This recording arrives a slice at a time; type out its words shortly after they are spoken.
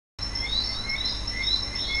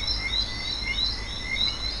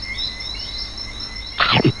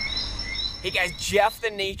Hey guys, Jeff the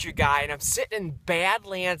Nature Guy, and I'm sitting in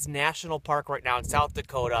Badlands National Park right now in South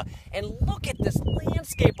Dakota, and look at this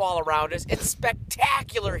landscape all around us. It's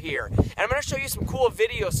spectacular here. And I'm going to show you some cool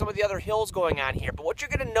videos, some of the other hills going on here. But what you're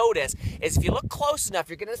going to notice is if you look close enough,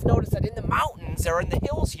 you're going to notice that in the mountains or in the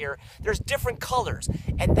hills here, there's different colors.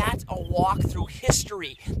 And that's a walk through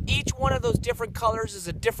history. Each one of those different colors is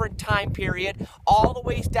a different time period. All the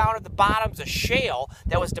way down at the bottom's a shale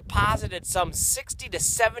that was deposited some 60 to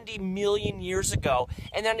 70 million years ago,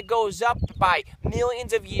 and then it goes up by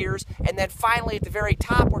millions of years, and then finally at the very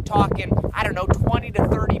top we're talking, I don't know, 20 to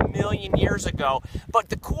 30 million years ago. But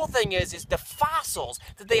the cool thing is the fossils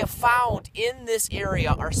that they have found in this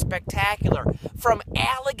area are spectacular. From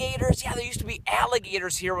alligators, yeah, there used to be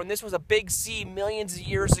alligators here when this was a big sea millions of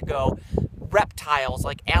years ago. Reptiles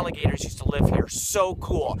like alligators used to live here. So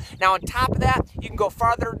cool. Now on top of that, you can go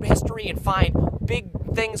farther in history and find big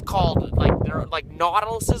things called they're like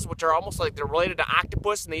nautiluses, which are almost like they're related to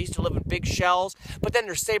octopus, and they used to live in big shells. But then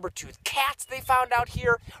there's saber-toothed cats they found out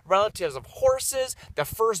here, relatives of horses, the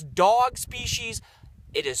first dog species.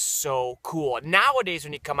 It is so cool. Nowadays,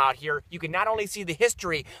 when you come out here, you can not only see the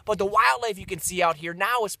history, but the wildlife you can see out here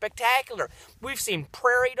now is spectacular. We've seen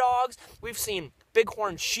prairie dogs, we've seen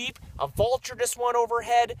bighorn sheep, a vulture just went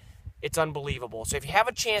overhead. It's unbelievable. So if you have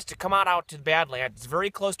a chance to come out to the Badlands, it's very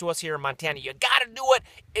close to us here in Montana. You got to do it.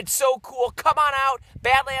 It's so cool. Come on out.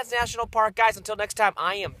 Badlands National Park, guys. Until next time,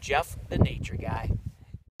 I am Jeff the Nature Guy.